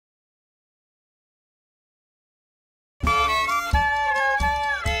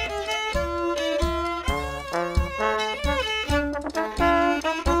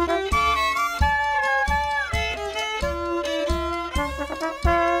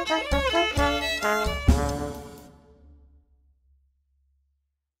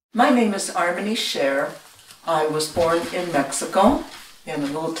My name is Armini Scher. I was born in Mexico, in a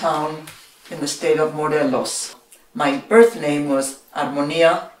little town in the state of Morelos. My birth name was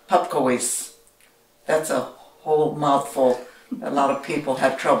Armonia Popkowis. That's a whole mouthful. A lot of people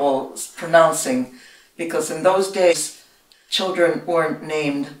had trouble pronouncing because in those days, children weren't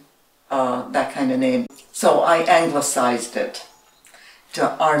named that kind of name. So I anglicized it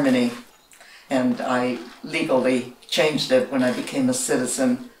to Armini, and I legally changed it when I became a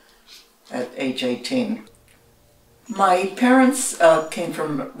citizen at age 18. My parents came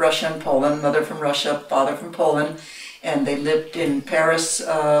from Russia and Poland, mother from Russia, father from Poland, and they lived in Paris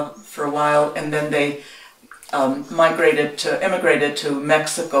for a while, and then they immigrated to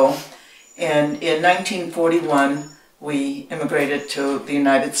Mexico, and in 1941 we immigrated to the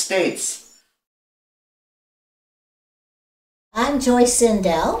United States. I'm Joyce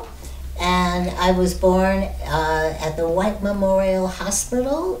Sindel, and I was born at the White Memorial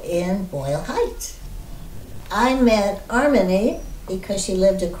Hospital in Boyle Heights. I met Armini because she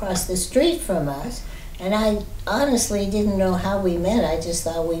lived across the street from us, and I honestly didn't know how we met. I just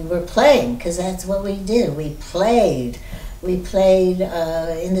thought we were playing, because that's what we did. We played. We played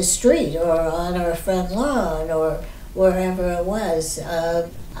in the street or on our front lawn or wherever it was.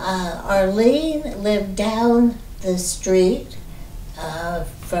 Arlene lived down the street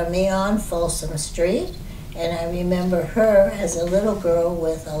from me on Folsom Street, and I remember her as a little girl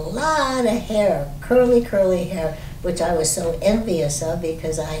with a lot of hair, curly hair, which I was so envious of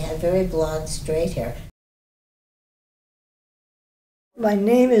because I had very blonde, straight hair. My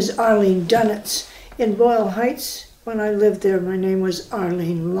name is Arlene Dunitz. In Boyle Heights, when I lived there, my name was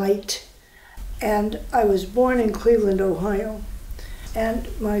Arlene Light. And I was born in Cleveland, Ohio. And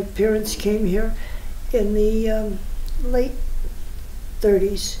my parents came here in the late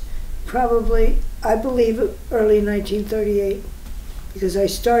 30s, probably, I believe, early 1938, because I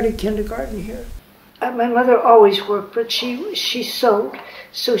started kindergarten here. My mother always worked, but she sewed.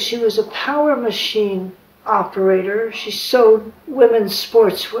 So she was a power machine operator. She sewed women's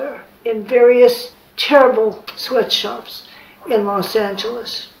sportswear in various terrible sweatshops in Los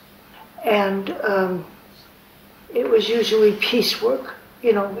Angeles. And it was usually piecework.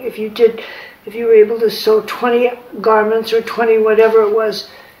 You know, if you were able to sew 20 garments or 20 whatever it was,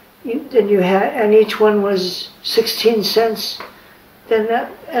 then you had, and each one was 16 cents, then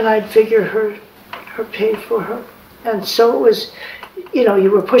that, and I'd figure her pay for her. And so it was, you know,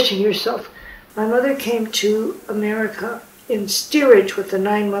 you were pushing yourself. My mother came to America in steerage with a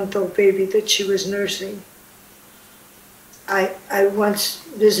 9-month-old baby that she was nursing. I once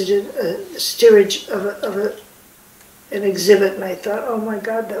visited a steerage of an exhibit, and I thought, oh my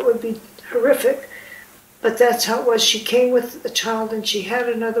God, that would be horrific. But that's how it was. She came with a child, and she had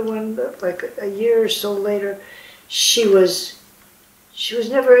another one, but like a year or so later, she was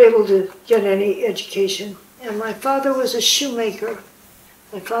never able to get any education. And my father was a shoemaker.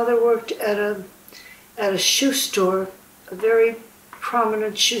 My father worked at a shoe store, a very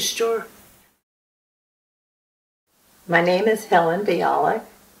prominent shoe store. My name is Helen Bialik.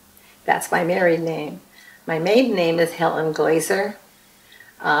 That's my married name. My maiden name is Helen Glazer.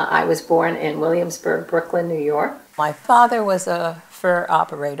 I was born in Williamsburg, Brooklyn, New York. My father was a fur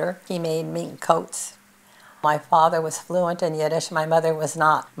operator. He made mink coats. My father was fluent in Yiddish. My mother was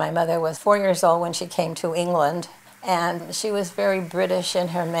not. My mother was 4 years old when she came to England, and she was very British in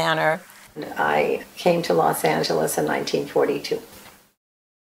her manner. I came to Los Angeles in 1942.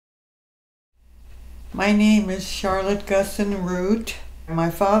 My name is Charlotte Gusson Root. My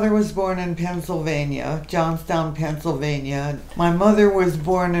father was born in Pennsylvania, Johnstown, Pennsylvania. My mother was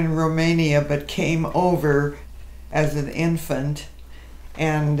born in Romania but came over as an infant.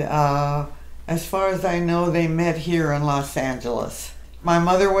 And as far as I know, they met here in Los Angeles. My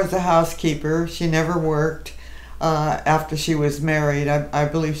mother was a housekeeper. She never worked after she was married. I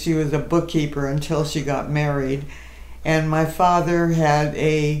believe she was a bookkeeper until she got married. And my father had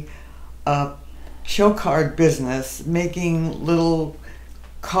a show card business, making little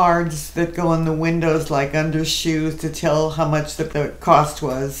cards that go in the windows like under shoes to tell how much the cost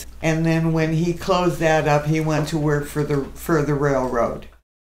was. And then when he closed that up, he went to work for the railroad.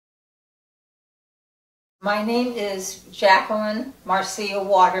 My name is Jacqueline Marcia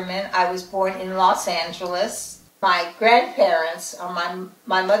Waterman. I was born in Los Angeles. My grandparents on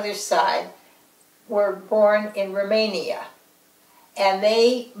my mother's side were born in Romania. And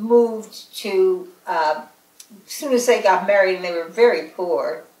they moved to, as soon as they got married, and they were very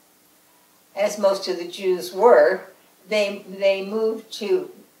poor, as most of the Jews were, they moved to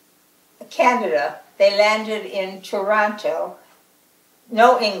Canada. They landed in Toronto,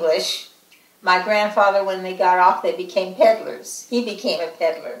 no English. My grandfather, when they got off, they became peddlers. He became a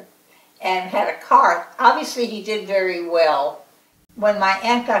peddler. and had a car. Obviously, he did very well. When my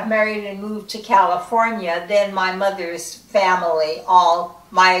aunt got married and moved to California, then my mother's family all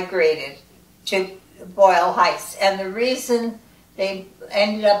migrated to Boyle Heights. And the reason they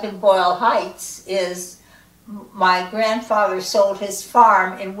ended up in Boyle Heights is my grandfather sold his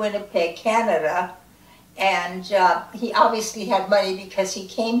farm in Winnipeg, Canada, and he obviously had money because he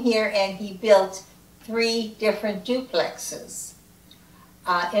came here and he built 3 different duplexes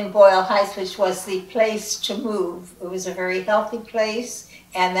in Boyle Heights, which was the place to move. It was a very healthy place,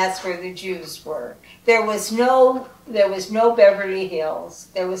 and that's where the Jews were. There was no Beverly Hills.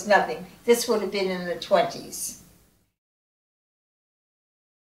 There was nothing. This would have been in the 20s.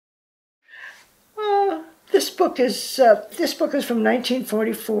 This book is from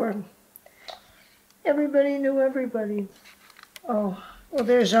 1944. Everybody knew everybody. Oh, well,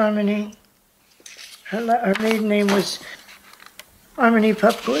 there's Harmony. Her maiden name was Harmony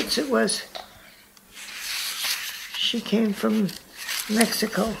Pupkowitz. It was. She came from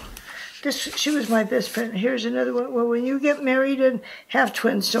Mexico. She was my best friend. Here's another one. Well, when you get married and have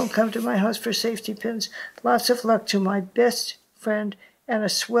twins, don't come to my house for safety pins. Lots of luck to my best friend and a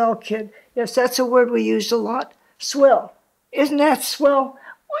swell kid. Yes, that's a word we used a lot. Swell. Isn't that swell?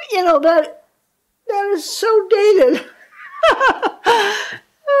 Well, you know, that is so dated.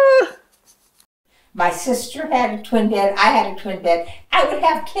 My sister had a twin bed. I had a twin bed. I would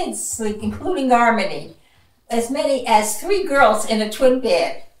have kids sleep, including Harmony. As many as 3 girls in a twin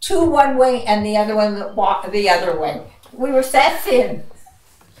bed. 2 one way and the other one the other way. We were that thin.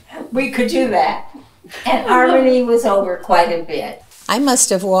 We could do that. And Harmony was over quite a bit. I must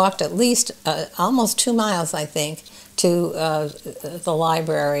have walked at least almost 2 miles, I think, to the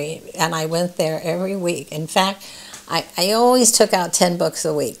library, and I went there every week. In fact, I always took out 10 books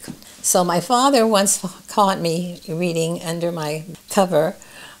a week. So my father once caught me reading under my cover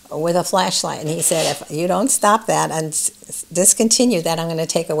with a flashlight, and he said, if you don't stop that and discontinue that, I'm going to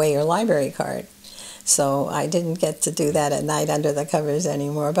take away your library card. So I didn't get to do that at night under the covers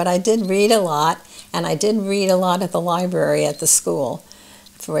anymore, but I did read a lot, and I did read a lot at the library at the school.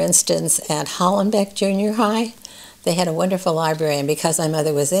 For instance, at Hollenbeck Junior High, they had a wonderful library, and because my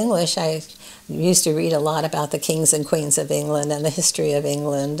mother was English, I used to read a lot about the kings and queens of England and the history of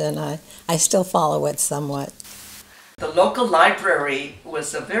England, and I still follow it somewhat. The local library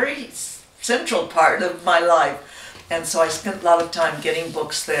was a very central part of my life, and so I spent a lot of time getting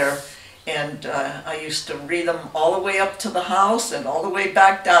books there, and I used to read them all the way up to the house and all the way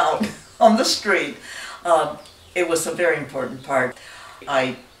back down on the street. It was a very important part.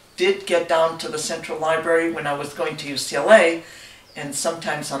 I did get down to the Central Library when I was going to UCLA, and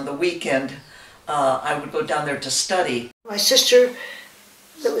sometimes on the weekend I would go down there to study. My sister,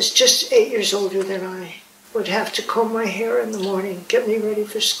 that was just 8 years older than I, would have to comb my hair in the morning, get me ready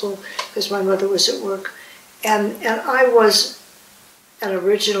for school, because my mother was at work. And I was an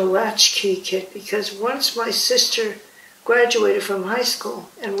original latchkey kid, because once my sister graduated from high school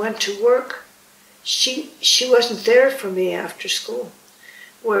and went to work, she wasn't there for me after school.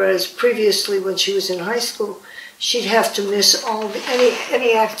 Whereas previously, when she was in high school, she'd have to miss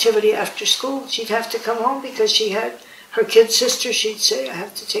any activity after school. She'd have to come home because she had her kid sister. She'd say, I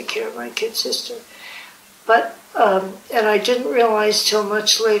have to take care of my kid sister. But, and I didn't realize till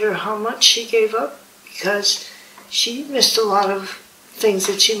much later how much she gave up, because she missed a lot of things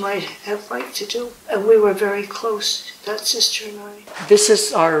that she might have liked to do. And we were very close, that sister and I. This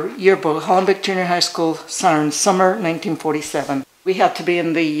is our yearbook, Hollenbeck Junior High School, summer 1947. We had to be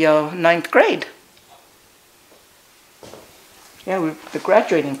in the 9th grade. Yeah, the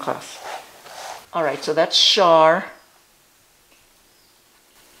graduating class. All right, so that's Shar.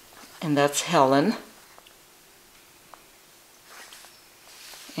 And that's Helen.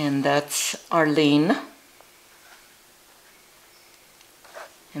 And that's Arlene.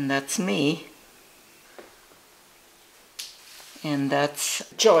 And that's me. And that's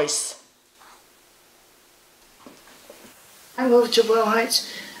Joyce. I moved to Boyle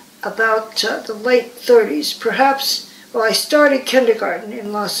Heights about the late 30s, perhaps. Well, I started kindergarten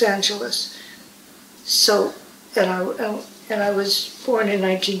in Los Angeles. So, and I was born in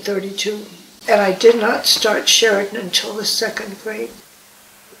 1932. And I did not start Sheridan until the 2nd grade.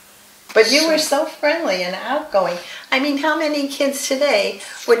 But you were so friendly and outgoing. I mean, how many kids today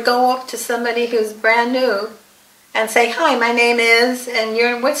would go up to somebody who's brand new and say, hi, my name is,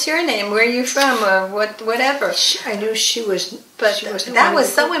 and what's your name? Where are you from? Or whatever. I knew she was, but she wasn't. That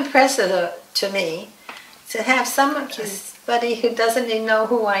was so impressive to me, to have somebody who doesn't even know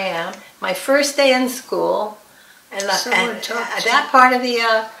who I am. My first day in school, and that part of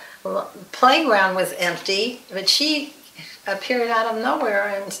the playground was empty, but she appeared out of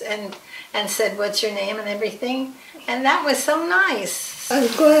nowhere, and and said, "What's your name?" and everything. And that was so nice. I'm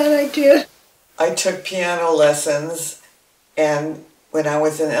glad I did. I took piano lessons, and when I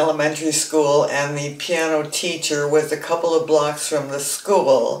was in elementary school, and the piano teacher was a couple of blocks from the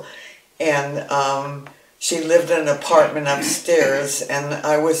school, and she lived in an apartment upstairs, and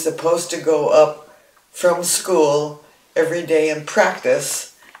I was supposed to go up from school every day and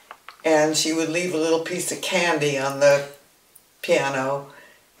practice, and she would leave a little piece of candy on the piano,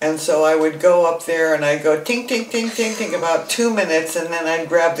 and so I would go up there and I'd go ting, ting, ting, ting, ting, about 2 minutes, and then I'd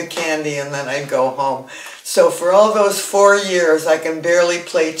grab the candy and then I'd go home. So for all those 4 years, I can barely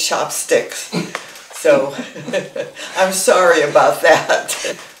play chopsticks. So I'm sorry about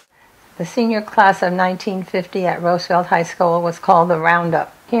that. The senior class of 1950 at Roosevelt High School was called the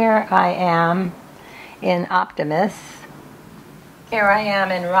Roundup. Here I am in Optimus. Here I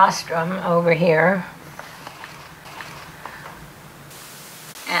am in Rostrum over here.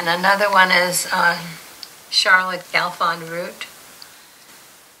 And another one is Charlotte Galfond Route.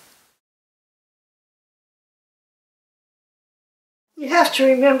 You have to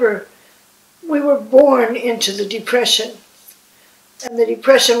remember, we were born into the Depression. And the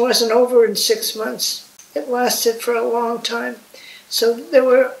Depression wasn't over in 6 months. It lasted for a long time. So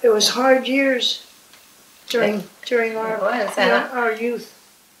it was hard years during our youth.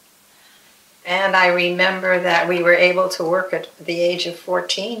 And I remember that we were able to work at the age of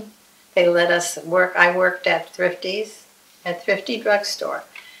 14. They let us work. I worked at Thrifty drugstore.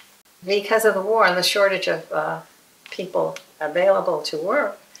 Because of the war and the shortage of people available to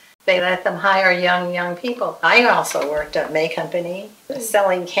work, they let them hire young people. I also worked at May Company,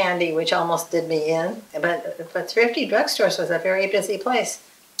 selling candy, which almost did me in. But Thrifty drugstores was a very busy place.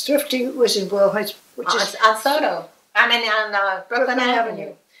 Thrifty was in Boyle Heights, which is on Soto. I mean, on Brooklyn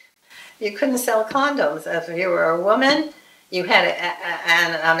Avenue. You couldn't sell condoms. If you were a woman, you had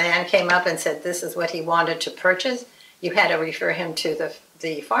and a man came up and said this is what he wanted to purchase, you had to refer him to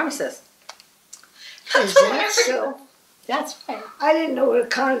the pharmacist. Is that so? That's right. I didn't know what a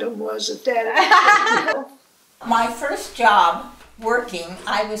condom was at that age. My first job working,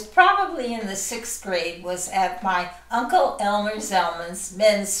 I was probably in the 6th grade, was at my Uncle Elmer Zellman's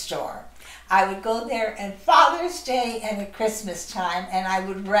men's store. I would go there at Father's Day and at Christmas time, and I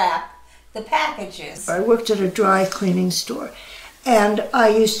would wrap the packages. I worked at a dry cleaning store, and I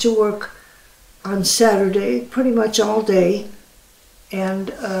used to work on Saturday pretty much all day,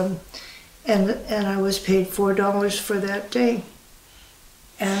 and I was paid $4 for that day.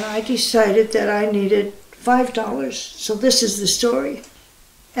 And I decided that I needed $5. So this is the story.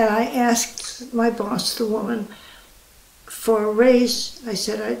 And I asked my boss, the woman, for a raise. I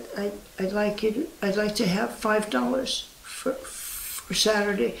said, I'd like to have $5 for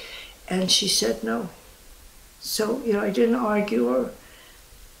Saturday. And she said no. So, I didn't argue or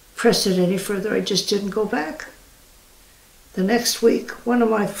press it any further. I just didn't go back. The next week, one of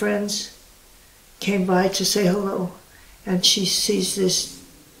my friends came by to say hello, and she sees this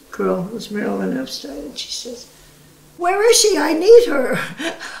girl, it was Marilyn Epstein, and she says, "Where is she? I need her."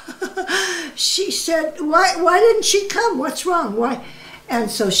 She said, why didn't she come? What's wrong? Why? And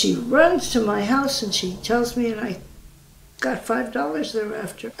so she runs to my house and she tells me, and I got $5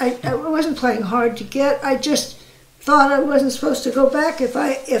 thereafter. I wasn't playing hard to get. I just thought I wasn't supposed to go back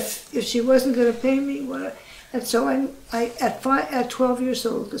if she wasn't going to pay me. And so at 12 years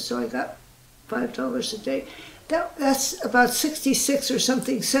old, so I got $5 a day. That's about 66 or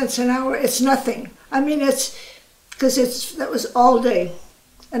something cents an hour. It's nothing. I mean, that was all day.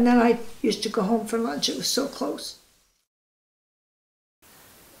 And then I used to go home for lunch. It was so close.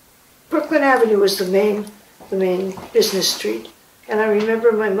 Brooklyn Avenue was the main business street. And I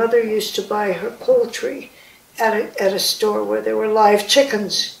remember my mother used to buy her poultry at a store where there were live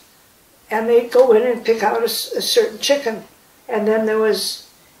chickens. And they'd go in and pick out a certain chicken. And then they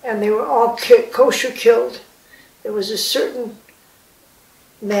were all kosher killed. There was a certain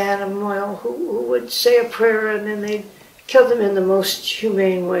man, a Moyle, who would say a prayer, and then they'd kill them in the most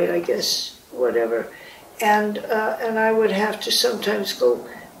humane way, I guess, whatever. And I would have to sometimes go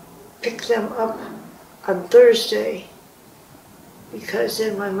pick them up on Thursday, because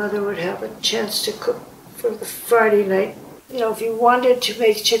then my mother would have a chance to cook for the Friday night. If you wanted to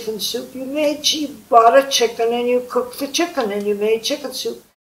make chicken soup, you bought a chicken and you cooked the chicken and you made chicken soup.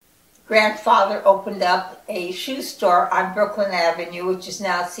 Grandfather opened up a shoe store on Brooklyn Avenue, which is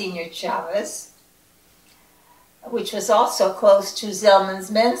now Senior Chavez, which was also close to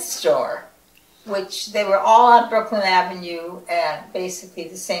Zellman's men's store, which they were all on Brooklyn Avenue and basically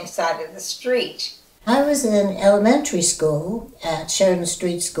the same side of the street. I was in elementary school at Sheridan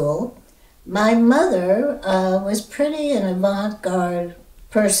Street School. My mother was pretty an avant-garde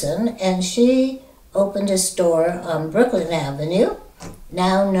person, and she opened a store on Brooklyn Avenue,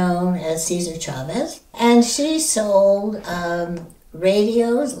 now known as Cesar Chavez. And she sold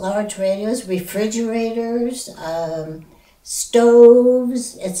radios, large radios, refrigerators,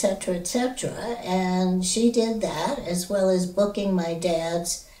 stoves, etc., etc. And she did that, as well as booking my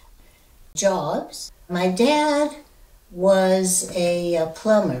dad's jobs. My dad was a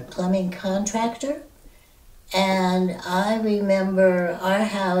plumber, plumbing contractor. And I remember our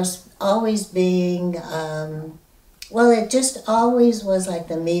house always being, well, it just always was like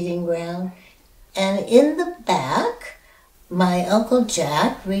the meeting ground. And in the back, my Uncle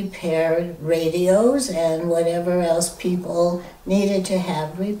Jack repaired radios and whatever else people needed to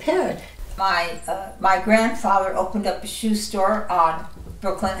have repaired. My grandfather opened up a shoe store on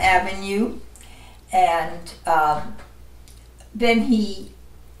Brooklyn Avenue, and then he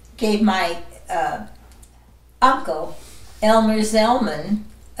gave my uncle, Elmer Zellman,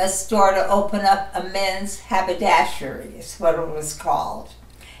 a store to open up a men's haberdashery, is what it was called.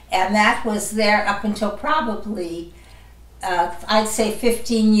 And that was there up until probably, I'd say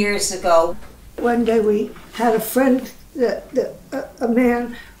 15 years ago. One day we had a friend, a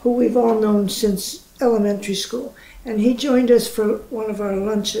man who we've all known since elementary school, and he joined us for one of our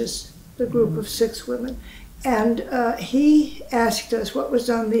lunches, the group of 6 women, and he asked us what was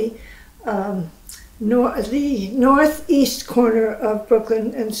on the northeast corner of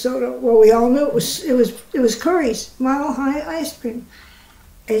Brooklyn and Soto. Well, we all knew it was Curry's Mile High Ice Cream.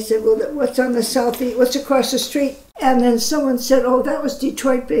 I said, well, what's on the southeast? What's across the street? And then someone said, oh, that was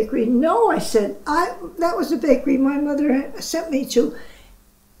Detroit Bakery. No, I said, that was a bakery my mother sent me to.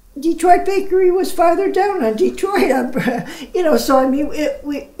 Detroit Bakery was farther down on Detroit, so I mean,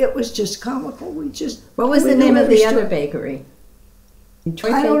 it was just comical. What was the name of the other bakery?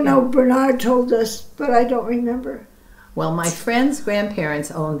 Detroit I don't know. Bernard told us, but I don't remember. Well, my friend's grandparents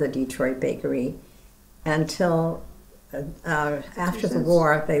owned the Detroit Bakery until after the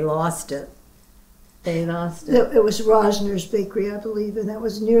war. They lost it. They lost it. It was Rosner's Bakery, I believe, and that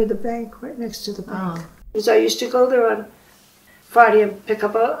was near the bank, right next to the bank. Because I used to go there on Friday and pick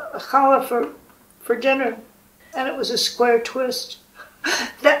up a challah for dinner, and it was a square twist.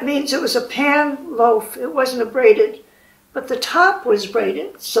 That means it was a pan loaf. It wasn't a braided, but the top was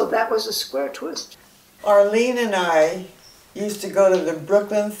braided, so that was a square twist. Arlene and I used to go to the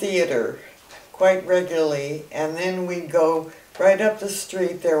Brooklyn Theater quite regularly, and then we'd go right up the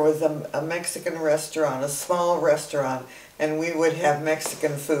street. There was a Mexican restaurant, a small restaurant, and we would have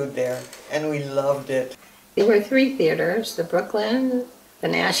Mexican food there, and we loved it. There were 3 theaters, the Brooklyn, the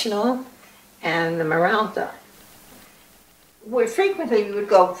National, and the Maralta. Frequently we would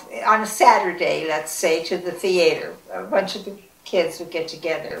go on a Saturday, let's say, to the theater. A bunch of the kids would get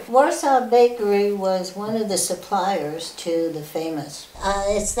together. Warsaw Bakery was one of the suppliers to the famous.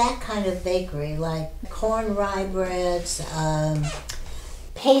 It's that kind of bakery, like corn rye breads,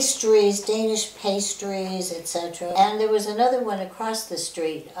 pastries, Danish pastries, etc. And there was another one across the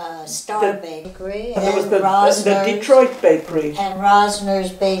street, Star Bakery, And there was and the Detroit Bakery. and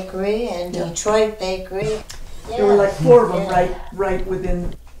Rosner's Bakery, and Detroit Bakery. There were like 4 of them right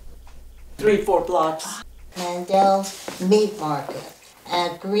within 3-4 blocks. Mandel's Meat Market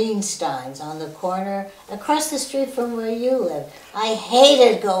at Greenstein's on the corner across the street from where you live. I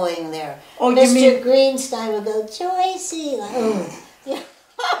hated going there. Oh, Mr. you mean Greenstein would go, Joycey. Like,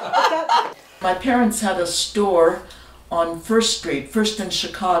 My parents had a store on First Street, First in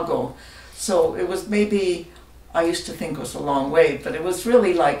Chicago. So it was maybe, I used to think it was a long way, but it was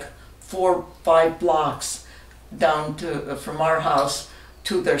really like 4-5 blocks down to from our house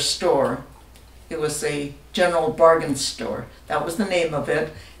to their store. It was a general bargain store. That was the name of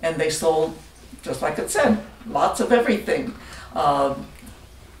it. And they sold, just like it said, lots of everything.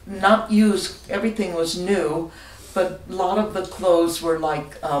 Not used, everything was new, but a lot of the clothes were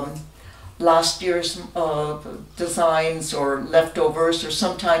like last year's designs or leftovers, or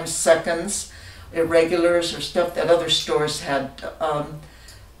sometimes seconds, irregulars, or stuff that other stores had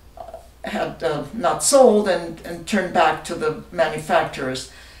not sold and turned back to the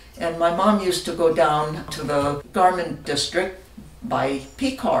manufacturers. And my mom used to go down to the garment district by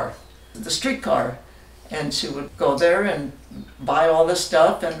P-car, the streetcar, and she would go there and buy all this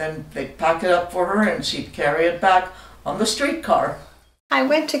stuff, and then they'd pack it up for her and she'd carry it back on the streetcar. I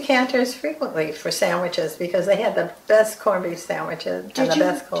went to Cantor's frequently for sandwiches because they had the best corned beef sandwiches and the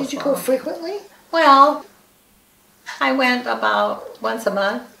best coleslaw. Did you go frequently? Well, I went about once a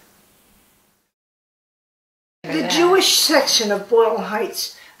month. The Jewish section of Boyle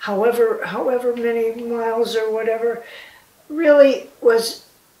Heights, however many miles or whatever, really was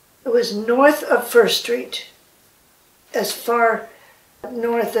north of First Street, as far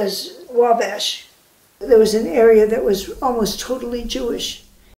north as Wabash. There was an area that was almost totally Jewish.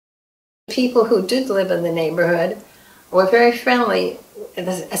 People who did live in the neighborhood were very friendly,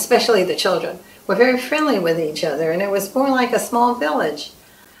 especially the children, were very friendly with each other, and it was more like a small village.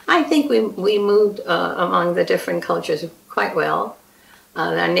 I think we moved among the different cultures quite well.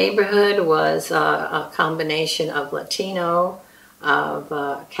 Our neighborhood was a combination of Latino,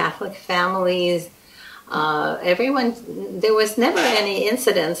 of Catholic families. There was never any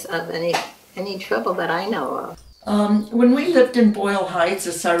incidents of any trouble that I know of. When we lived in Boyle Heights,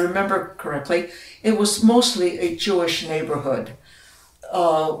 as I remember correctly, it was mostly a Jewish neighborhood.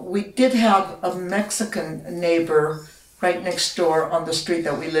 We did have a Mexican neighbor right next door on the street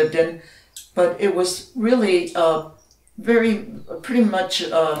that we lived in, but it was really pretty much,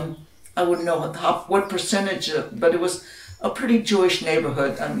 I wouldn't know what percentage, but it was a pretty Jewish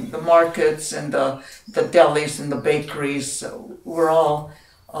neighborhood. I mean, the markets and the delis and the bakeries were all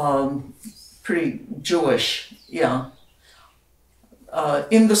pretty Jewish, yeah.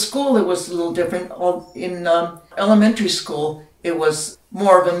 In the school, it was a little different. In elementary school, it was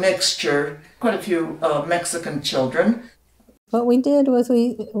more of a mixture, quite a few Mexican children. What we did was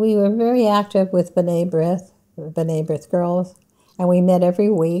we were very active with B'nai B'rith girls, and we met every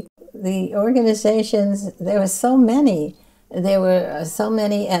week. The organizations, there were so many. There were so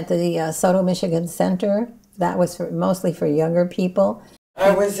many at the Soto, Michigan Center. That was mostly for younger people.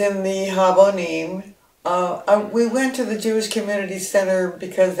 I was in the Habonim. We went to the Jewish Community Center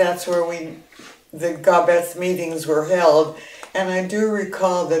because that's where the Gabetz meetings were held. And I do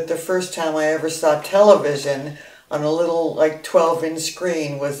recall that the first time I ever saw television on a little, like, 12-inch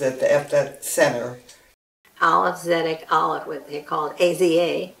screen was at that center. Aleph Zedek Aleph, what they called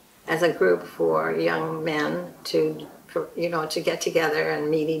AZA, as a group for young men to get together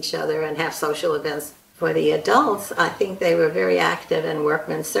and meet each other and have social events. For the adults, I think they were very active in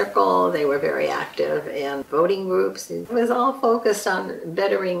Workmen's Circle. They were very active in voting groups. It was all focused on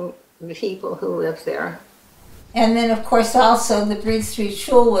bettering the people who lived there. And then, of course, also the Breed Street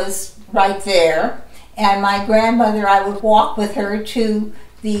Shul was right there. And my grandmother, I would walk with her to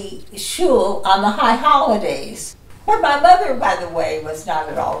the shul on the high holidays. But my mother, by the way, was not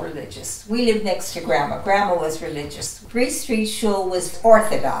at all religious. We lived next to Grandma. Grandma was religious. Breed Street Shul was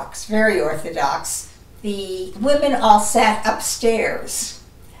Orthodox, very Orthodox. The women all sat upstairs.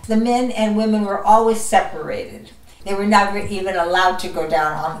 The men and women were always separated. They were never even allowed to go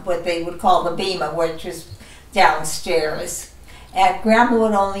down on what they would call the bima, which was downstairs. And Grandma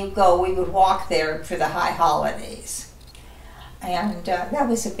would only go, we would walk there for the high holidays. And that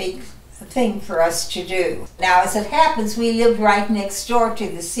was a big thing for us to do. Now, as it happens, we lived right next door to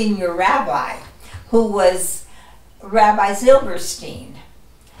the senior rabbi, who was Rabbi Zilberstein.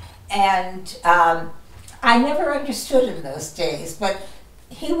 And I never understood in those days, but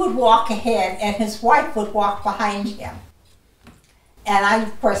he would walk ahead and his wife would walk behind him. And I,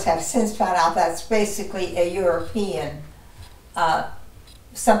 of course, have since found out that's basically a European,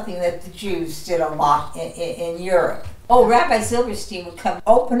 something that the Jews did a lot in Europe. Oh, Rabbi Zilberstein would come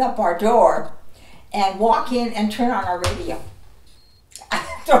open up our door and walk in and turn on our radio.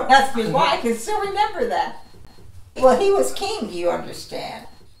 Don't ask me why, I can still remember that. Well, he was king, you understand.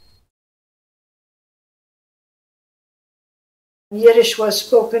 Yiddish was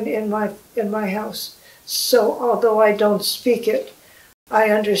spoken in my house, so although I don't speak it, I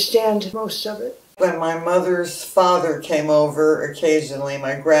understand most of it. When my mother's father came over occasionally,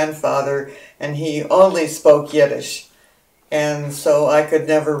 my grandfather, and he only spoke Yiddish. And so I could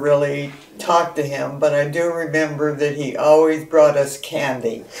never really talk to him, but I do remember that he always brought us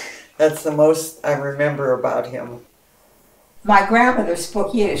candy. That's the most I remember about him. My grandmother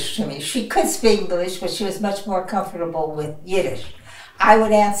spoke Yiddish to me. She could speak English, but she was much more comfortable with Yiddish. I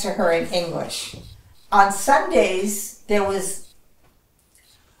would answer her in English. On Sundays, there was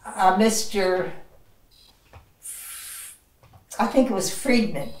Mr. I think it was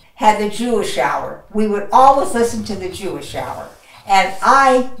Friedman, had the Jewish hour. We would always listen to the Jewish hour. And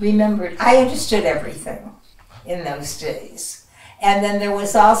I remembered, I understood everything in those days. And then there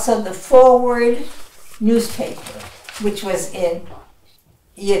was also the Forward newspaper, which was in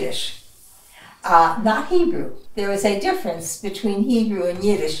Yiddish, not Hebrew. There was a difference between Hebrew and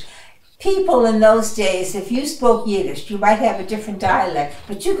Yiddish. People in those days, if you spoke Yiddish, you might have a different dialect,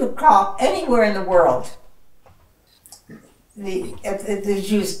 but you could call anywhere in the world. The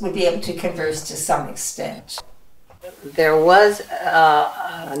Jews would be able to converse to some extent. There was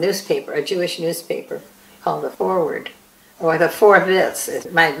a newspaper, a Jewish newspaper, called the Forward, or the Forwitz.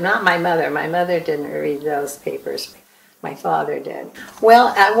 Not my mother. My mother didn't read those papers. My father did. Well,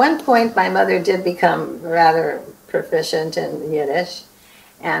 at one point, my mother did become rather proficient in Yiddish,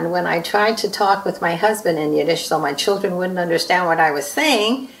 And when I tried to talk with my husband in Yiddish so my children wouldn't understand what I was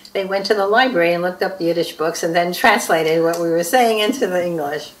saying, they went to the library and looked up Yiddish books and then translated what we were saying into the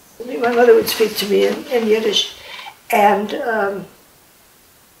English. My mother would speak to me in Yiddish, and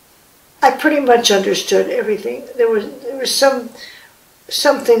I pretty much understood everything. There were some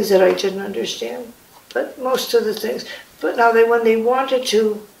things that I didn't understand, but most of the things. But now when they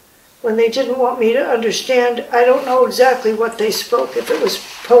didn't want me to understand, I don't know exactly what they spoke, if it was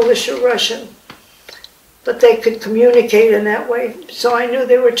Polish or Russian, but they could communicate in that way. So I knew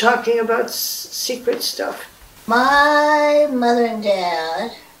they were talking about secret stuff. My mother and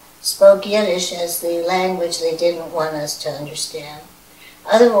dad spoke Yiddish as the language they didn't want us to understand.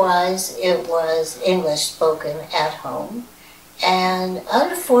 Otherwise, it was English spoken at home. And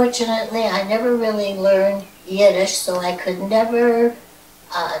unfortunately, I never really learned Yiddish, so I could never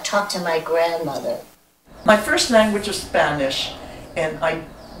talk to my grandmother. My first language was Spanish, and I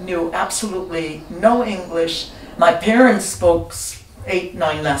knew absolutely no English. My parents spoke 7,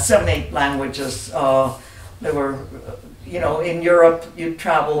 8 languages. They were, in Europe, you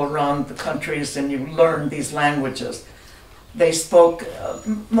travel around the countries and you learn these languages. They spoke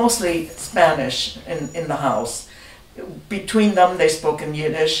mostly Spanish in the house. Between them, they spoke in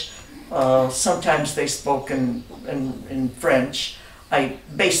Yiddish. Sometimes they spoke in French.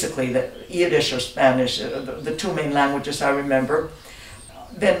 Basically, the Yiddish or Spanish, the two main languages I remember.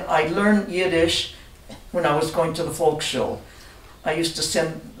 Then I learned Yiddish when I was going to the folk show. I used to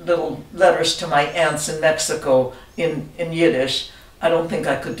send little letters to my aunts in Mexico in Yiddish. I don't think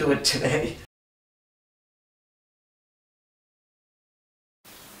I could do it today.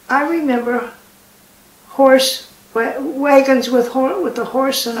 I remember wagons with a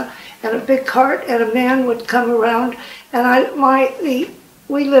horse and a big cart, and a man would come around. And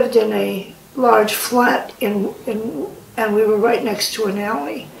we lived in a large flat and we were right next to an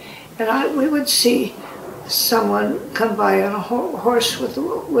alley, and we would see someone come by on a horse with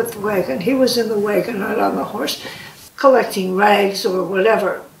the wagon. He was in the wagon, not on the horse, collecting rags or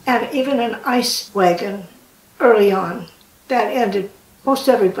whatever. And even an ice wagon early on, that ended. Most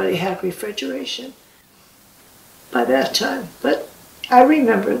everybody had refrigeration by that time. But I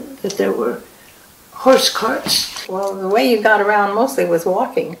remember that there were horse carts. Well, the way you got around mostly was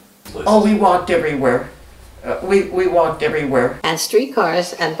walking. Oh, we walked everywhere. We walked everywhere. And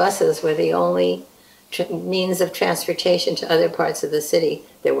streetcars and buses were the only means of transportation to other parts of the city.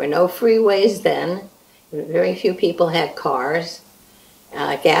 There were no freeways then. Very few people had cars.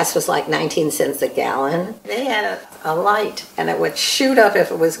 Gas was like 19 cents a gallon. They had a light, and it would shoot up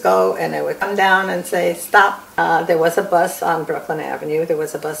if it was go, and it would come down and say, stop. There was a bus on Brooklyn Avenue. There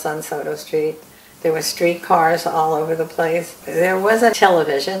was a bus on Soto Street. There were streetcars all over the place. There was a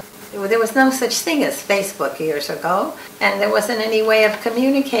television. There was no such thing as Facebook years ago, and there wasn't any way of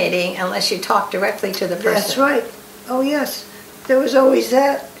communicating unless you talked directly to the person. That's right. Oh, yes. There was always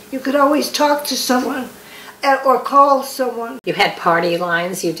that. You could always talk to someone or call someone. You had party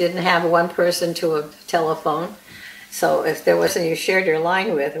lines. You didn't have one person to a telephone. So if there wasn't you shared your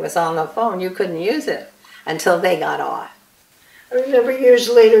line with, it was on the phone, you couldn't use it until they got off. I remember years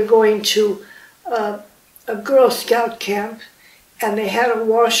later going to a Girl Scout camp, and they had a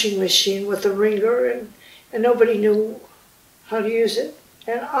washing machine with a wringer, and nobody knew how to use it.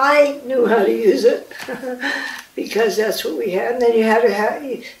 And I knew how to use it because that's what we had. And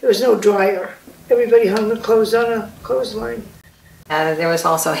then there was no dryer. Everybody hung the clothes on a clothesline. There was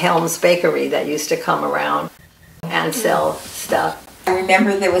also Helm's Bakery that used to come around and sell stuff. I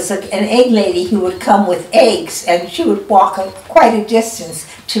remember there was an egg lady who would come with eggs, and she would walk quite a distance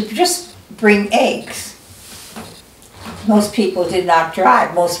to just bring eggs. Most people did not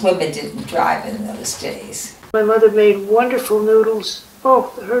drive. Most women didn't drive in those days. My mother made wonderful noodles. Oh,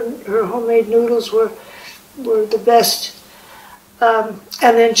 her homemade noodles were the best. And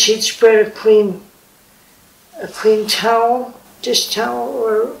then she'd spread a clean towel, dish towel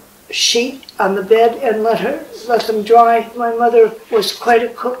or sheet on the bed and let them dry. My mother was quite a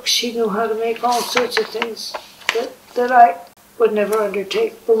cook. She knew how to make all sorts of things that I would never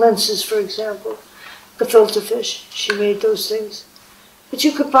undertake. The linses, for example, the filter fish. She made those things. But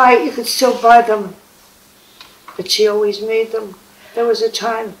you could still buy them. But she always made them. There was a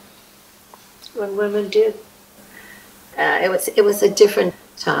time when women did. It was a different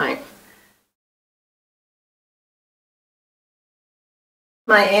time.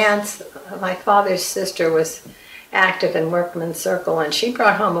 My aunt, my father's sister, was active in Workman's Circle, and she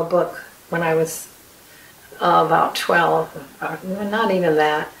brought home a book when I was about 12, not even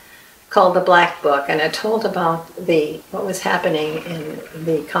that, called The Black Book, and it told about what was happening in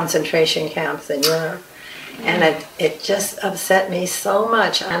the concentration camps in Europe. And it just upset me so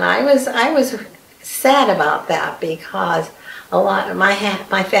much. And I was sad about that because a lot of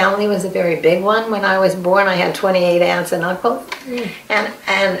my family was a very big one. When I was born, I had 28 aunts and uncles,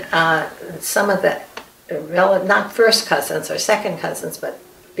 and some of the not first cousins or second cousins, but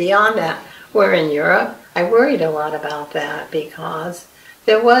beyond that, were in Europe. I worried a lot about that because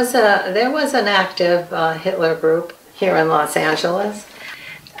there was an active Hitler group here in Los Angeles.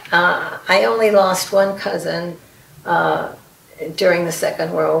 I only lost one cousin during the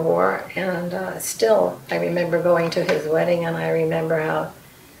Second World War, and still I remember going to his wedding, and I remember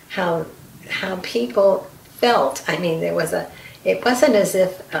how people felt. I mean, it wasn't as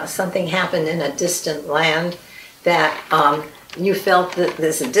if something happened in a distant land that you felt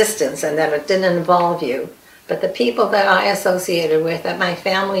this distance and that it didn't involve you. But the people that I associated with, that my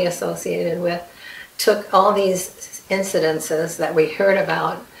family associated with, took all these incidences that we heard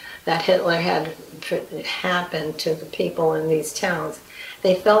about that Hitler had happened to the people in these towns.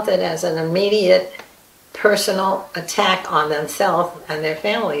 They felt it as an immediate personal attack on themselves and their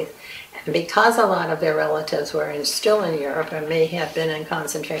families. And because a lot of their relatives were still in Europe and may have been in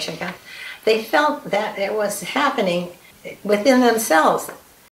concentration camps, they felt that it was happening within themselves.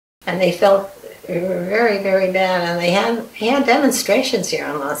 And they felt very, very bad. And they had demonstrations here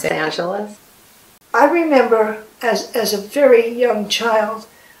in Los Angeles. I remember as a very young child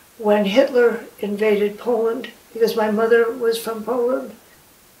when Hitler invaded Poland, because my mother was from Poland.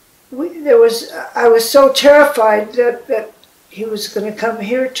 I was so terrified that he was going to come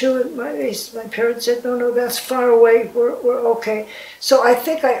here too. And my parents said, no, that's far away. We're okay. So I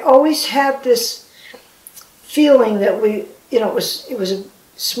think I always had this feeling that it was a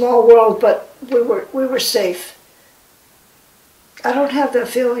small world, but we were safe. I don't have that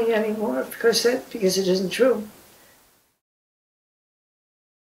feeling anymore because it isn't true.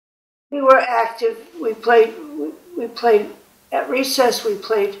 We were active. We played at recess. We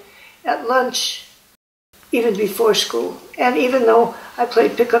played at lunch, even before school. And even though I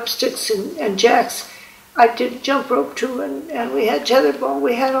played pickup sticks and jacks, I did jump rope too, and we had tetherball.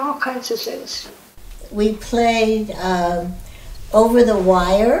 We had all kinds of things. We played over the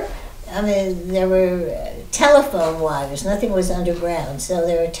wire. I mean, there were telephone wires. Nothing was underground, so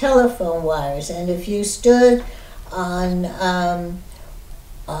there were telephone wires. And if you stood on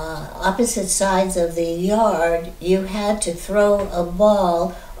opposite sides of the yard, you had to throw a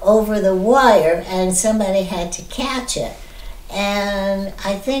ball over the wire, and somebody had to catch it. And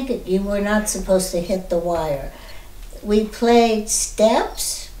I think you were not supposed to hit the wire. We played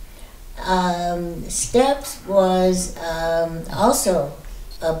steps. Steps was also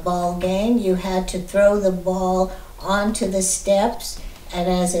a ball game. You had to throw the ball onto the steps, and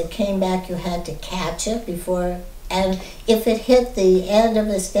as it came back, you had to catch it before. And if it hit the end of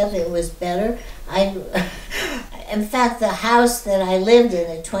the step, it was better. In fact, the house that I lived in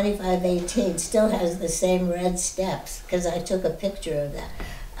at 2518 still has the same red steps because I took a picture of that.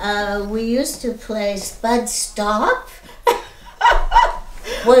 We used to play Spud Stop.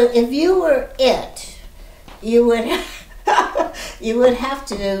 Well, if you were it, you would have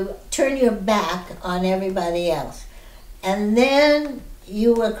to turn your back on everybody else. And then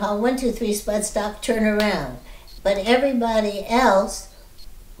you would call 1, 2, 3, Spud Stop, turn around. But everybody else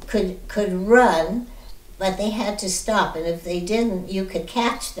could run, but they had to stop. And if they didn't, you could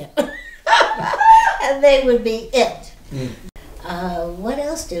catch them. And they would be it. What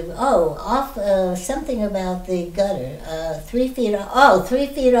else did we, something about the gutter. 3 feet off, 3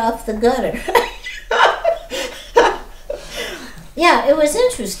 feet off the gutter. Yeah, it was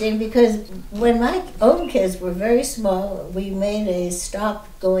interesting because when my own kids were very small, we made a stop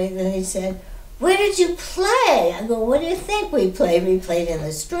going, and he said, "Where did you play?" I go, "What do you think we played? We played in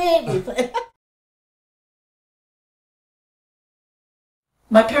the street, we played..."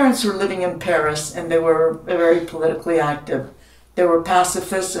 My parents were living in Paris, and they were very politically active. They were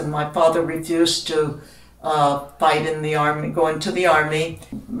pacifists, and my father refused to fight in the army, go into the army.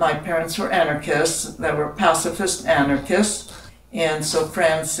 My parents were anarchists. They were pacifist anarchists. And so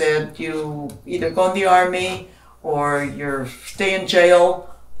Fran said, you either go in the army, or you stay in jail,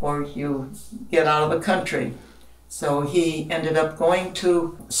 or you get out of the country. So he ended up going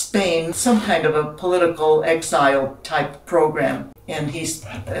to Spain, some kind of a political exile type program. And he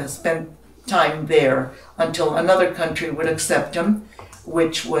spent time there until another country would accept him,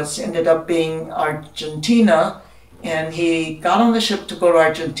 which ended up being Argentina. And he got on the ship to go to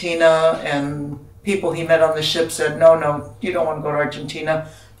Argentina, and people he met on the ship said, no, you don't want to go to Argentina.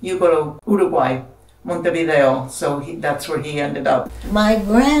 You go to Uruguay, Montevideo. So that's where he ended up. My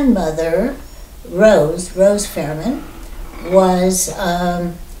grandmother, Rose Fairman, was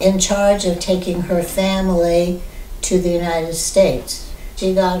in charge of taking her family to the United States.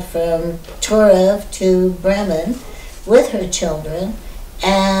 She got from Turev to Bremen with her children,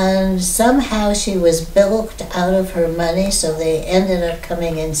 and somehow she was bilked out of her money, so they ended up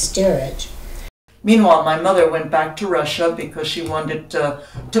coming in steerage. Meanwhile, my mother went back to Russia because she wanted to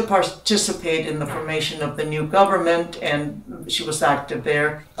participate in the formation of the new government, and she was active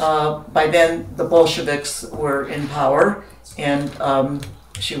there. By then, the Bolsheviks were in power, and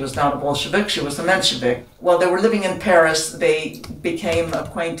she was not a Bolshevik, she was a Menshevik. While they were living in Paris, they became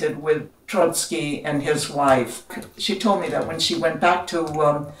acquainted with Trotsky and his wife. She told me that when she went back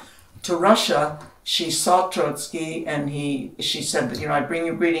to Russia, she saw Trotsky, and she said, you know, I bring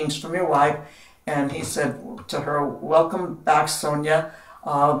you greetings from your wife. And he said to her, welcome back, Sonia.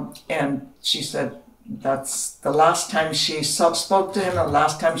 And she said that's the last time she spoke to him, the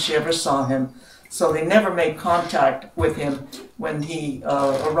last time she ever saw him. So they never made contact with him when he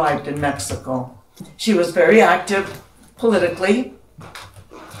arrived in Mexico. She was very active politically,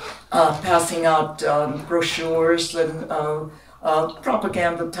 passing out brochures and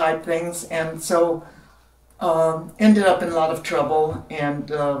propaganda type things. And so ended up in a lot of trouble, and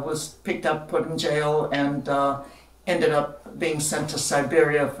was picked up, put in jail, and ended up being sent to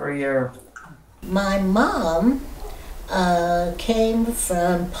Siberia for a year. My mom came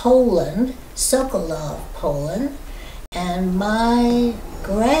from Poland, Sokolov, Poland, and my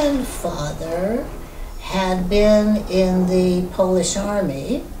grandfather had been in the Polish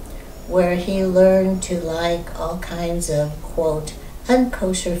army, where he learned to like all kinds of, quote,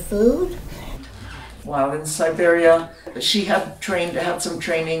 unkosher food. While in Siberia, she had some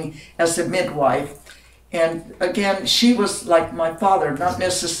training as a midwife. And again, she was like my father, not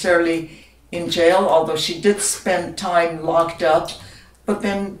necessarily in jail, although she did spend time locked up, but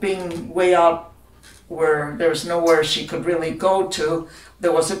then being way out where there was nowhere she could really go to.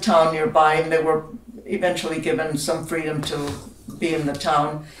 There was a town nearby, and they were eventually given some freedom to be in the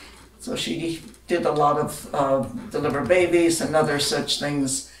town. So she did a lot of deliver babies and other such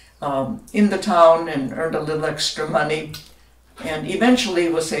things in the town, and earned a little extra money, and eventually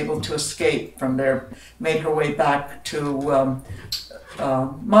was able to escape from there, made her way back to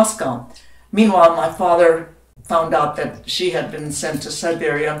Moscow. Meanwhile, my father found out that she had been sent to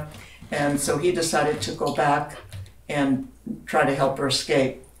Siberia, and so he decided to go back and try to help her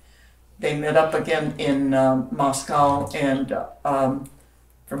escape. They met up again in Moscow, and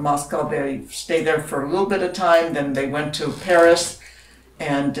from Moscow they stayed there for a little bit of time, then they went to Paris,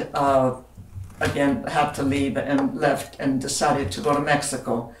 and again had to leave, and left and decided to go to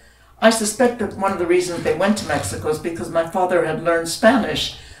Mexico. I suspect that one of the reasons they went to Mexico is because my father had learned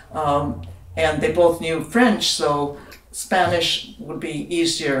Spanish, and they both knew French, so Spanish would be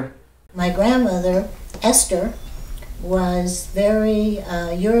easier. My grandmother, Esther, was very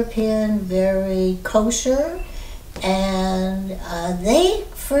European, very kosher, and they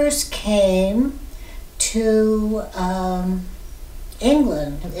first came to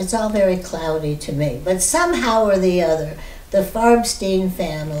England. It's all very cloudy to me, but somehow or the other, the Farbstein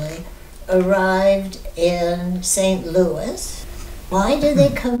family arrived in St. Louis. Why did they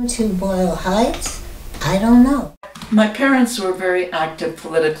come to Boyle Heights? I don't know. My parents were very active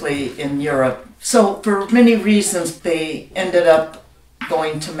politically in Europe, so for many reasons they ended up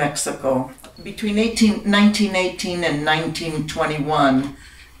going to Mexico. Between 1918 and 1921,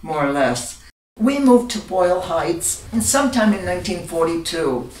 more or less. We moved to Boyle Heights sometime in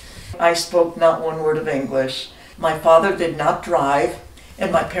 1942. I spoke not one word of English. My father did not drive,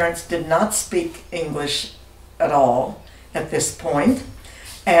 and my parents did not speak English at all at this point.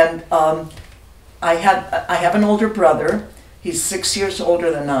 And I have an older brother. He's 6 years older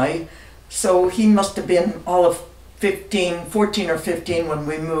than I, so he must have been all of 14 or 15 when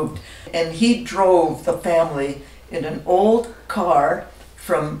we moved. And he drove the family in an old car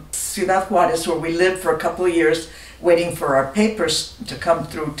from Ciudad Juarez, where we lived for a couple of years, waiting for our papers to come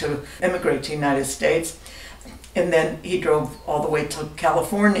through to immigrate to the United States. And then he drove all the way to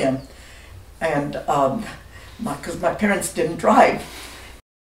California, and because my parents didn't drive.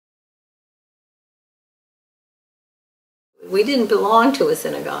 We didn't belong to a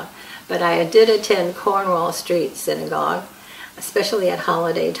synagogue, but I did attend Cornwall Street Synagogue, especially at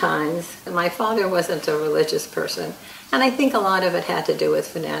holiday times. My father wasn't a religious person, and I think a lot of it had to do with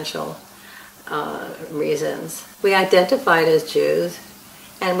financial reasons. We identified as Jews,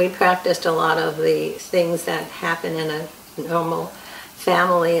 and we practiced a lot of the things that happen in a normal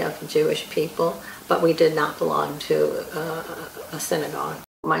family of Jewish people, but we did not belong to a synagogue.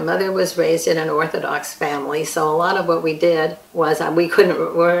 My mother was raised in an Orthodox family, so a lot of what we did was we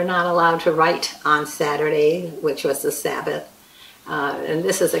were not allowed to write on Saturday, which was the Sabbath. And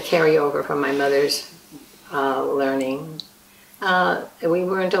this is a carryover from my mother's learning. We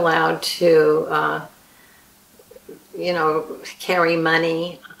weren't allowed to, carry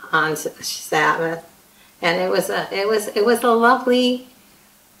money on Sabbath, and it was a lovely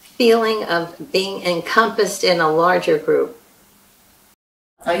feeling of being encompassed in a larger group.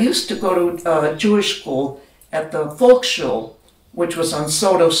 I used to go to Jewish school at the Volksschule, which was on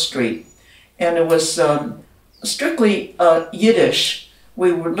Soto Street, and it was strictly Yiddish.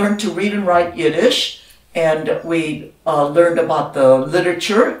 We learned to read and write Yiddish, and we learned about the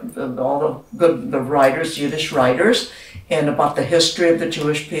literature, all the writers, Yiddish writers, and about the history of the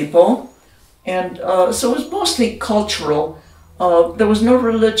Jewish people. And so it was mostly cultural. There was no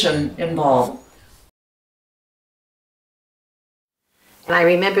religion involved. And I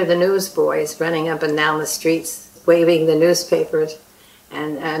remember the newsboys running up and down the streets, waving the newspapers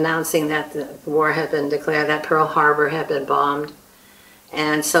and announcing that the war had been declared, that Pearl Harbor had been bombed.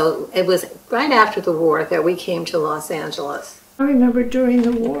 And so it was right after the war that we came to Los Angeles. I remember during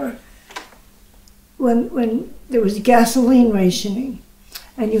the war, when there was gasoline rationing,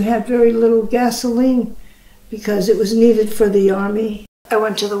 and you had very little gasoline because it was needed for the army. I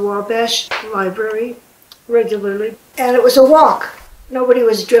went to the Wabash Library regularly, and it was a walk. Nobody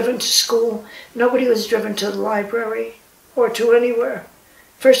was driven to school. Nobody was driven to the library or to anywhere.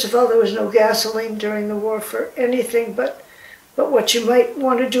 First of all, there was no gasoline during the war for anything but what you might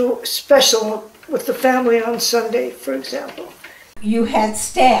want to do special with the family on Sunday, for example. You had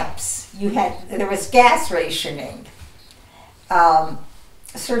stamps. There was gas rationing.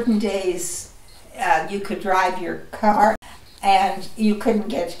 Certain days you could drive your car and you couldn't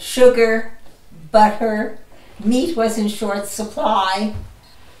get sugar, butter, meat was in short supply,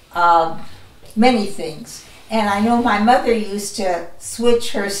 many things. And I know my mother used to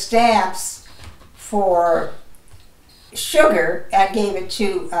switch her stamps for sugar and gave it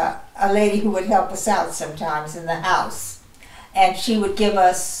to a lady who would help us out sometimes in the house. And she would give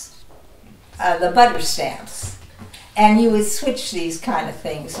us the butter stamps. And you would switch these kind of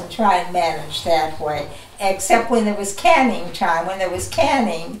things and try and manage that way. Except when there was canning time. When there was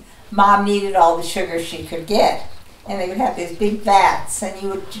canning, Mom needed all the sugar she could get. And they would have these big vats, and you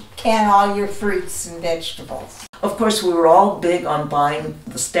would can all your fruits and vegetables. Of course, we were all big on buying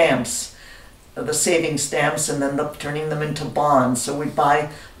the stamps, the saving stamps, and then turning them into bonds. So we'd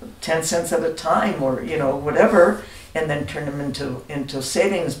buy 10 cents at a time, or whatever, and then turn them into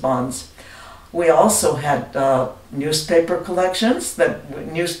savings bonds. We also had newspaper collections,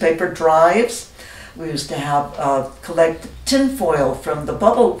 newspaper drives. We used to have collect tinfoil from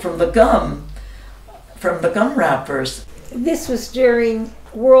the gum wrappers. This was during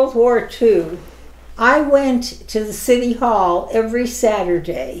World War II. I went to the City Hall every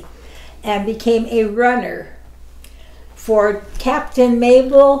Saturday and became a runner for Captain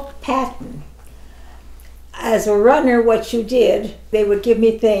Mabel Patton. As a runner, what you did, they would give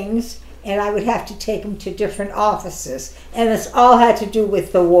me things and I would have to take them to different offices. And this all had to do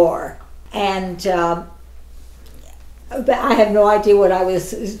with the war. And I have no idea what I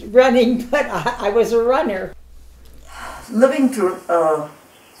was running, but I was a runner. Living through the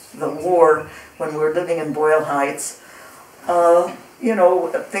war, when we were living in Boyle Heights,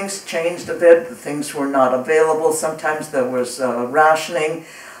 things changed a bit. Things were not available. Sometimes there was rationing.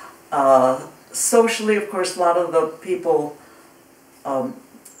 Socially, of course, a lot of the people,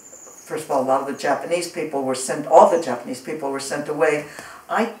 first of all, a lot of the Japanese people were sent, all the Japanese people were sent away.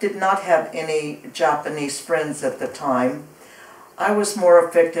 I did not have any Japanese friends at the time. I was more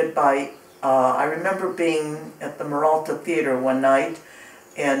affected by, I remember being at the Maralta Theater one night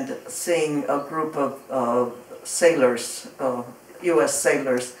and seeing a group of sailors, U.S.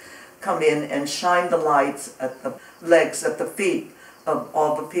 sailors, come in and shine the lights at the legs, at the feet of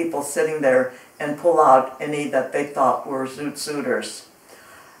all the people sitting there and pull out any that they thought were Zoot Suiters.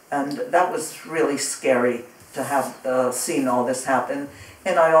 And that was really scary to have seen all this happen.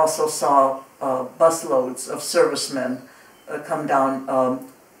 And I also saw busloads of servicemen come down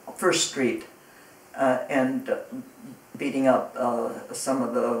First Street and beating up some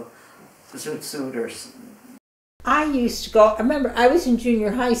of the Zoot Suiters. I used to go, I remember I was in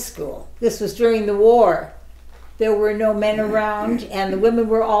junior high school. This was during the war. There were no men around and the women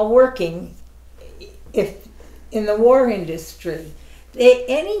were all working in the war industry.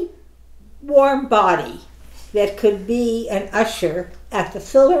 Any warm body that could be an usher at the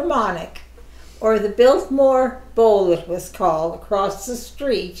Philharmonic or the Biltmore Bowl, it was called, across the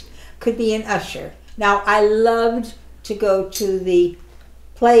street, could be an usher. Now, I loved to go to the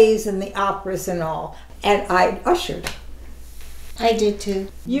plays and the operas and all, and I ushered. I did too.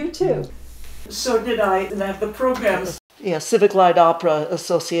 You too. So did I, and the programs Yeah, Civic Light Opera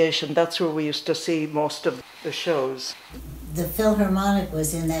Association. That's where we used to see most of the shows. The Philharmonic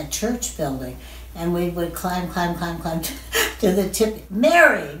was in that church building, and we would climb to the tip.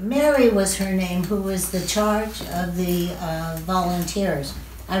 Mary was her name, who was the charge of the volunteers.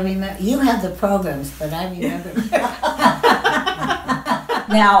 I remember, you have the programs, but I remember.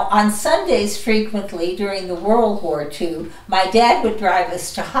 Now, on Sundays, frequently during the World War II, my dad would drive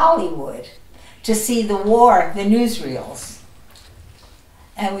us to Hollywood to see the war, the newsreels.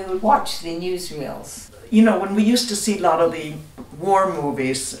 And we would watch the newsreels. You know, when we used to see a lot of the war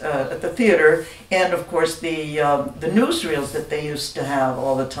movies at the theater, and of course the newsreels that they used to have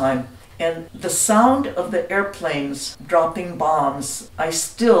all the time, and the sound of the airplanes dropping bombs, I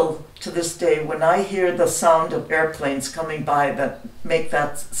still, to this day, when I hear the sound of airplanes coming by that make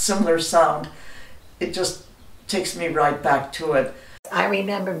that similar sound, it just takes me right back to it. I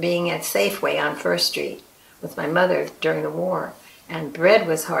remember being at Safeway on First Street with my mother during the war, and bread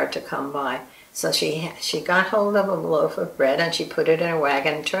was hard to come by. So she got hold of a loaf of bread and she put it in a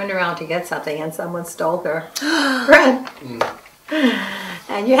wagon and turned around to get something, and someone stole her bread.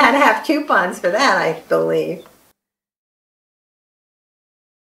 And you had to have coupons for that, I believe.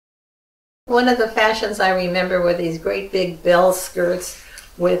 One of the fashions I remember were these great big bell skirts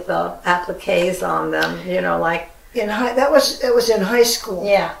with appliques on them, you know, like That was in high school.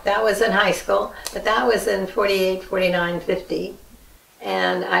 yeah, that was in high school, but that was in 48, 49, 50.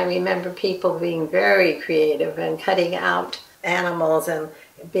 And I remember people being very creative and cutting out animals and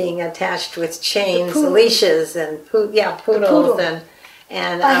being attached with chains, leashes, and poodles. Poodle.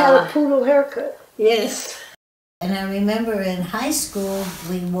 And I had a poodle haircut. yes. And I remember in high school,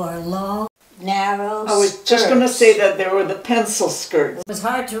 we wore long, narrow I was just going to say that there were the pencil skirts. It was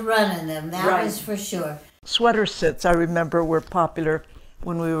hard to run in them, that was for sure. Sweater sets, I remember, were popular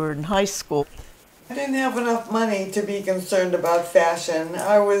when we were in high school. I didn't have enough money to be concerned about fashion.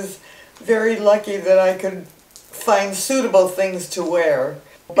 I was very lucky that I could find suitable things to wear.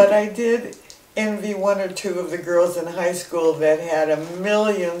 But I did envy one or two of the girls in high school that had a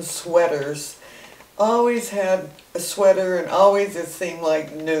million sweaters. Always had a sweater and always it seemed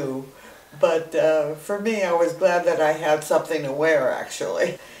like new. But for me, I was glad that I had something to wear,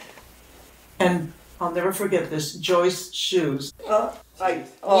 actually. And I'll never forget this, Joyce shoes. I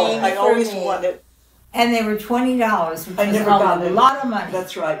for always me. wanted. And they were $20, which I was never got a it. lot of money.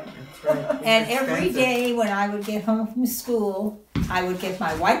 That's right. And every day when I would get home from school, I would get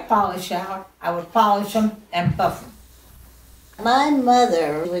my white polish out, I would polish them and buff them. My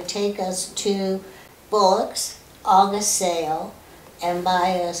mother would take us to Bullock's August sale and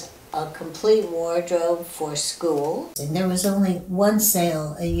buy us a complete wardrobe for school. And there was only one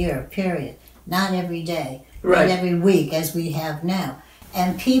sale a year, period. Not every day, Right. not every week as we have now.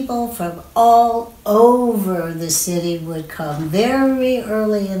 And people from all over the city would come very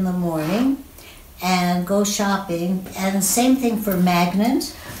early in the morning and go shopping. And same thing for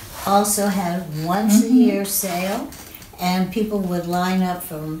Magnet, also had once a year sale. And people would line up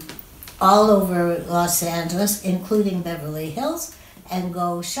from all over Los Angeles, including Beverly Hills, and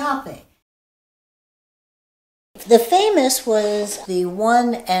go shopping. The Famous was the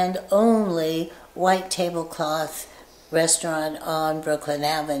one and only white tablecloth restaurant on Brooklyn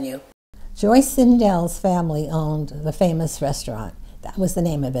Avenue. Joyce Sindell's family owned the Famous restaurant. That was the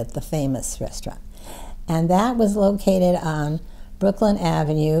name of it, the Famous restaurant. And that was located on Brooklyn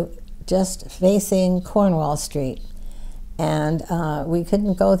Avenue, just facing Cornwall Street. And we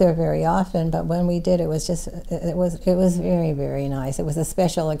couldn't go there very often, but when we did, it was very, very nice. It was a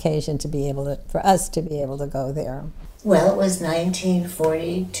special occasion for us to be able to go there. Well, it was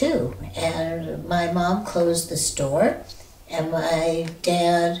 1942, and my mom closed the store, and my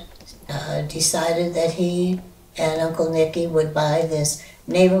dad decided that he and Uncle Nicky would buy this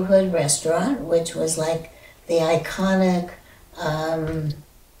neighborhood restaurant, which was like the iconic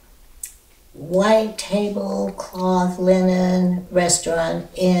white tablecloth linen restaurant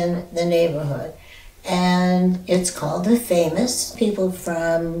in the neighborhood. And it's called The Famous. People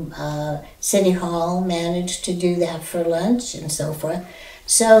from City Hall managed to do that for lunch and so forth.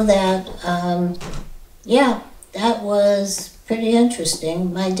 So that, that was pretty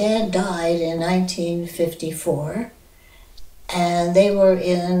interesting. My dad died in 1954, and they were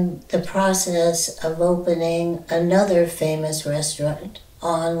in the process of opening another famous restaurant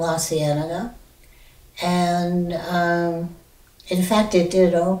on La Cienega. And in fact, it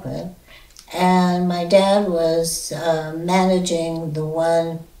did open. And my dad was managing the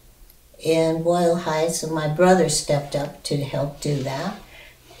one in Boyle Heights, and my brother stepped up to help do that.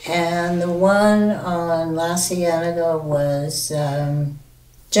 And the one on La Cienega was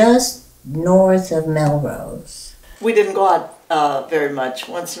just north of Melrose. We didn't go out very much,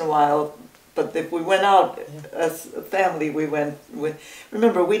 once in a while, but if we went out as a family, we went with,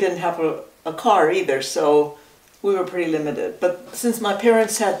 remember, we didn't have a car either, so we were pretty limited. But since my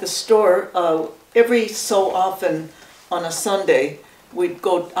parents had the store, every so often on a Sunday, we'd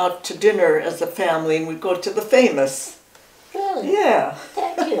go out to dinner as a family, and we'd go to the Famous. Really? Yeah.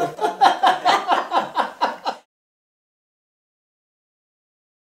 Thank you.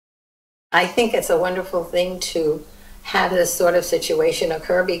 I think it's a wonderful thing to have this sort of situation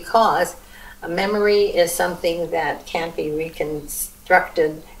occur because a memory is something that can't be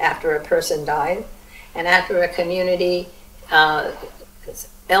reconstructed after a person dies. And after a community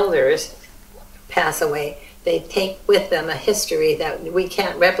elders pass away, they take with them a history that we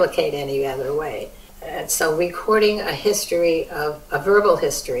can't replicate any other way. And so recording a history of a verbal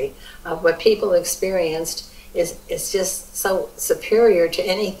history of what people experienced is just so superior to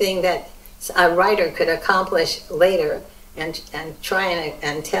anything that a writer could accomplish later and try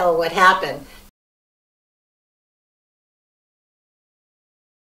and tell what happened.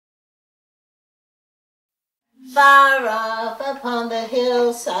 Far off upon the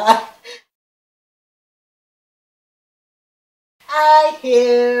hillside, I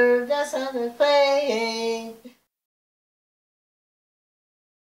hear the sun playing.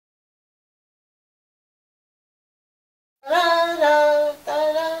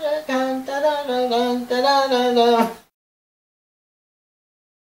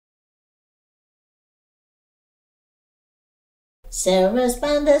 Sarah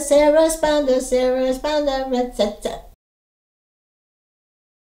Spanda, Sarah Spanda, Sarah Spanda, rat-tat-tat.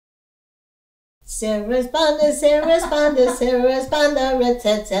 Sarah Spanda, Sarah Spanda, Sarah Spanda,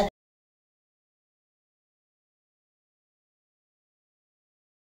 rat-tat-tat.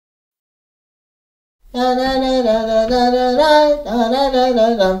 Da da da da da da da da da da da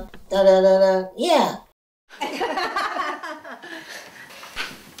da da da da da. Yeah.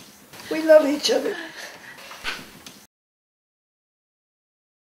 We love each other.